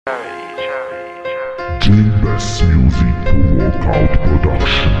Dream Best Music Workout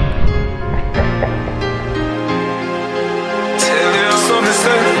Production. Tell you something,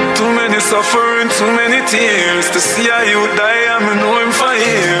 say, too many suffering, too many tears. To see how you die, I know him for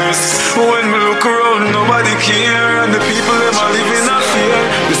years. When we look around, nobody care, and the people them are living in fear.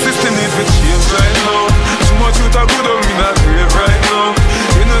 The system needs to change right now. Too much youth are good on me, not grave right now.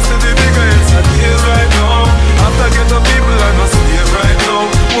 You know, see the bigger it's a deal right now. After get the people, I know stay right now.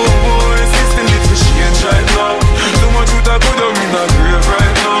 Whoa, whoa, the system needs to change right now. Too much youth are good on me, not grave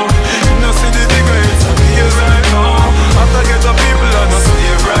right now. You know, see the bigger it's a deal right now. After get the people, I know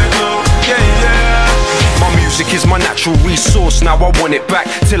stay right now. Yeah, yeah. My music is my natural resource, now I want it back.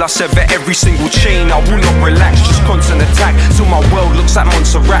 Till I sever every single chain, I will not relax. Just constant attack, till my world looks like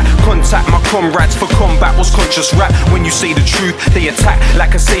Montserrat. Contact my comrades for combat, what's conscious rap? When you say the truth, they attack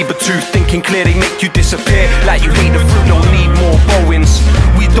like a saber tooth. Thinking clear, they make you disappear. Like you hate the fruit, don't need more Bowens.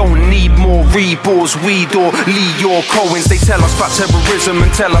 We don't need more Reebors, weed or Lee or Cohens. They tell us about terrorism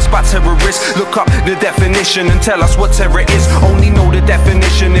and tell us about terrorists. Look up the definition and tell us what terror is. Only know the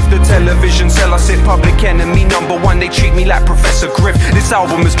definition if the television sell us it. Public enemy #1, they treat me like Professor Griff. This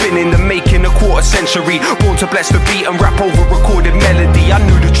album has been in the making a quarter century. Born to bless the beat and rap over recorded melody. I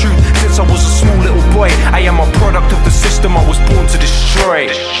knew the truth since I was a small little boy. I am a product of the system I was born to destroy.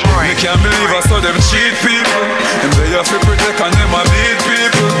 I can't believe I saw them cheat people. And they have to protect and them a beat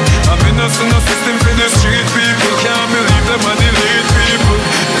people. I'm innocent, no system for the street people. Can't believe them a delete people.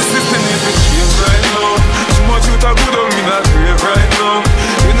 The system needs to change right now. Too much youth are good on me, not grave right now.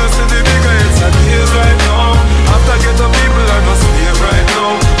 You know, see the bigger it's a deal right now. After get the people, I know stay right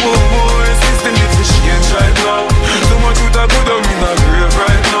now. Whoa, whoa, the system needs to change right now. Too much youth are good on me, not grave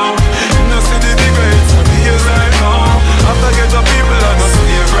right now. You know, see the bigger it's a deal right now. After get the people, I know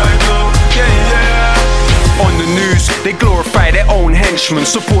stay right now. Yeah, yeah. On the news, they glorify their own henchmen,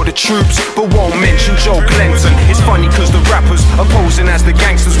 support the troops, but won't mention Joe Clinton. It's funny cause the rappers are posing as the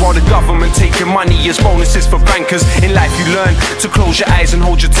gangsters, while the government taking money as bonuses for bankers. In life you learn to close your eyes and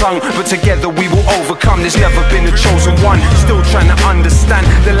hold your tongue, but together we will overcome. There's never been a chosen one. Still trying to understand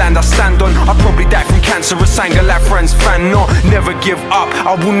the land I stand on. I probably die from cancerous anger like Franz Fanon. Never give up,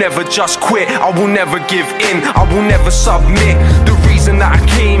 I will never just quit. I will never give in, I will never submit. The reason that I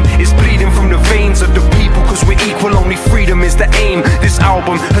came is bleeding from the veins of the people, cause we're equal, only freedom is the aim. This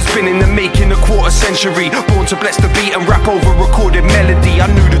album has been in the making a quarter century. Born to bless the beat and rap over recorded melody. I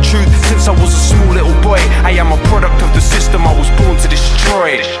knew the truth since I was a small little boy. I am a product of the system I was born to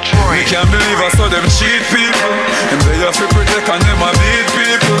destroy. I can't believe I saw them cheat people. And they have to protect and them a beat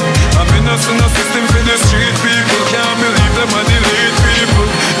people. I'm innocent, no system for the street people. Can't believe them a delete people.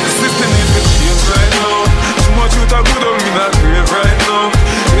 The system needs to change right now. Too much youth are good on me, not grave right now.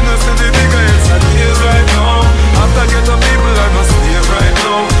 You know, see the bigger it's a deal right now. After get the people, I know stay right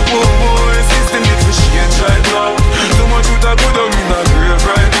now. Whoa, whoa, the system needs to change right now. Too much youth are good on me, not grave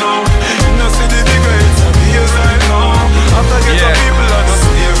right now. You know, see the bigger it's a deal right now. After get the people, I know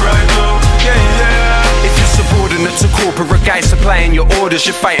stay right now. Yeah, yeah. If you're subordinate to corporate guys supplying your orders,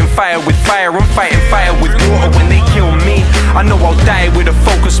 you're fighting fire with fire. I'm fighting fire with water. When they kill me, I know I'll die with a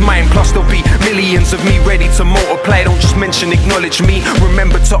focused mind. Plus there'll be millions of me ready to multiply. Don't just mention, acknowledge me.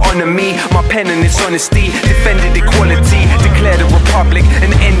 Remember to honor me. My pen and its honesty defended equality, declared a republic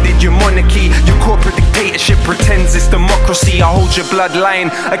and ended your monarchy. Your corporate dictatorship pretends it's democracy. I hold your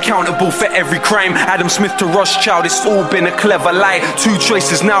bloodline accountable for every crime. Adam Smith to Rothschild, it's all been a clever lie. Two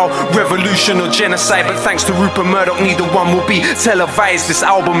choices now, revolution or genocide. But thanks to Rupert Murdoch, neither one will be televised. This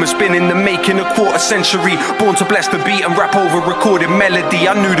album has been in the making a quarter century. Born to bless the beat and rap over recorded melody.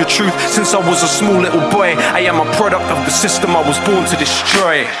 I knew the truth since I was a small little boy. I am a product of the system I was born to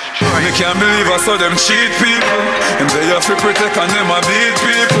destroy. I can't believe I saw them cheat people. And they have to protect and them a beat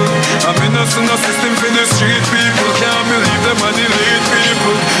people. I'm innocent, no system for the street people. Can't believe them a delete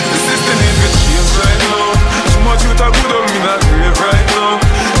people. The system needs to change right now. Too much youth are good on me, not grave right now.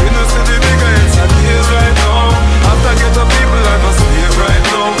 You know, see the bigger it's a deal right now. After get the people, I know stay right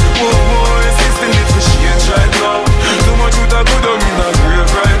now. Whoa, whoa, the system needs to change right now. Too much youth are good on me, not grave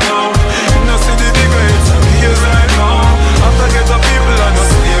right now. You know, see the bigger it's a deal right now. After get the people, I know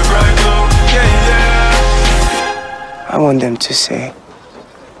stay right now. Yeah, yeah. I want them to say,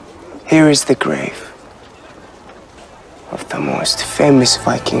 here is the grave of the most famous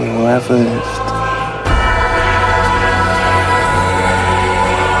Viking who ever lived.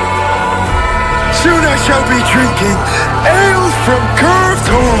 Soon I shall be drinking ale from curved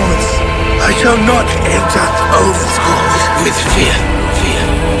horns. I shall not enter Odin's halls with fear.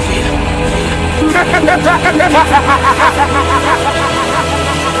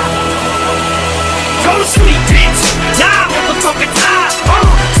 Go to sleep, bitch. Die, motherfucker, die.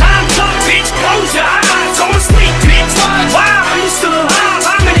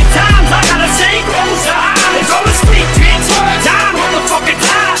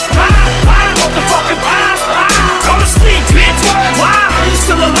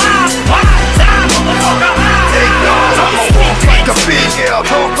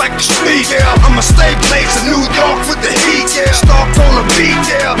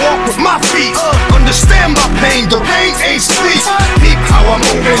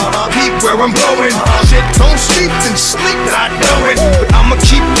 I'm blowing. Shit don't sleep and sleep not knowing. But I'ma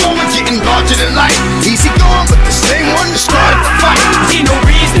keep going, getting larger than life. Easy going, but the same one that started the fight. See no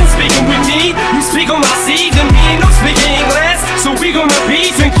reason speaking with me. You speak on my seeds and me no speaking English. So we gonna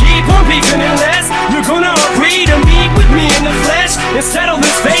beef and keep on beefing unless you're gonna agree to meet with me in the flesh and settle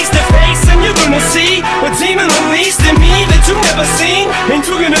this face to face. And you're gonna see a demon unleashed in me that you never seen. And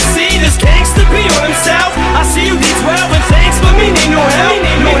you're gonna see this gangster be on himself. I see you D12 and thanks, but me need no help.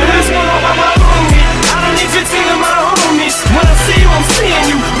 No help. I don't need 15 of my homies. When I see you, I'm seeing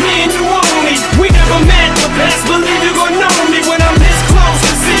you. Me and you only. We never met, but best believe you're gonna know me when I'm this close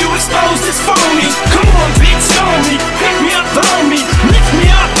to see you exposed as phony. Come on, bitch, show me. Pick me up, throw me. Lift me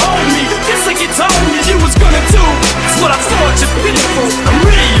up, hold me. Just like you told me you was gonna do. That's what I thought you're pitiful. I'm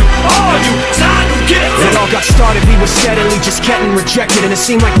rid of you, all you. Time to get it. When it all got started, we were steadily just getting rejected, and it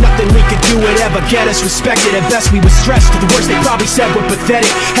seemed like nothing we could do would ever get us respected. At best, we were stressed. The worst they probably said were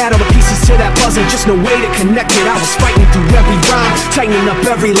pathetic. Had all the pieces to that puzzle, just no way to connect it. I was fighting through every rhyme, tightening up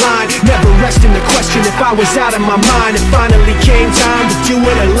every line, never resting to question if I was out of my mind. It finally came time to do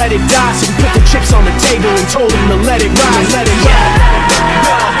it or let it die. So we put the chips on the table and told them to let it ride. Let it ride.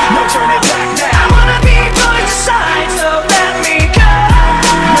 No turning back now. I wanna be by your side, so let me go.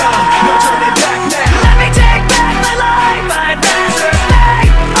 No turning back now. Let me take back my life. I'd rather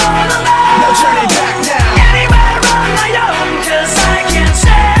stay all alone. No turning back now. Anywhere on my own, 'cause I can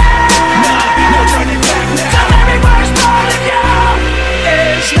say No turning back now. the very worst part of you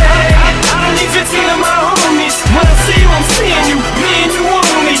is me. I don't need 15 of my homies. When I see you, I'm seeing you. Me and you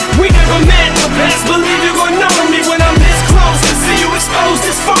only. We never met, but best believe you're gonna know me when I'm this close to see you exposed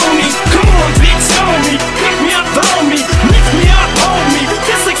as phony. Come on, bitch, show me. Pick me up, throw me. Lift me up, hold me.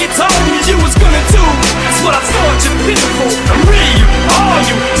 Just like you told me you was gonna do. That's what I thought you're pitiful. I'm rid of you, all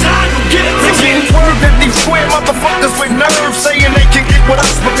you. Time to get it They getting word that these square motherfuckers with nerve saying they can get with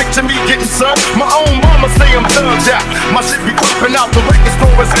us, but picture me getting served. My own mama say I'm thugged out. My shit be popping out the record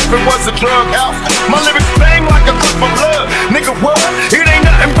store as if it was a drug house. My lyrics bang like a cup of blood. Nigga, what? It ain't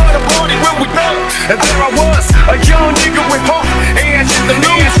nothing but a party when we thug. And there I was, a young nigga with heart and shit to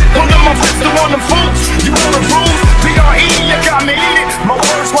lose. Pulling my pistol on them fools. You wanna rule?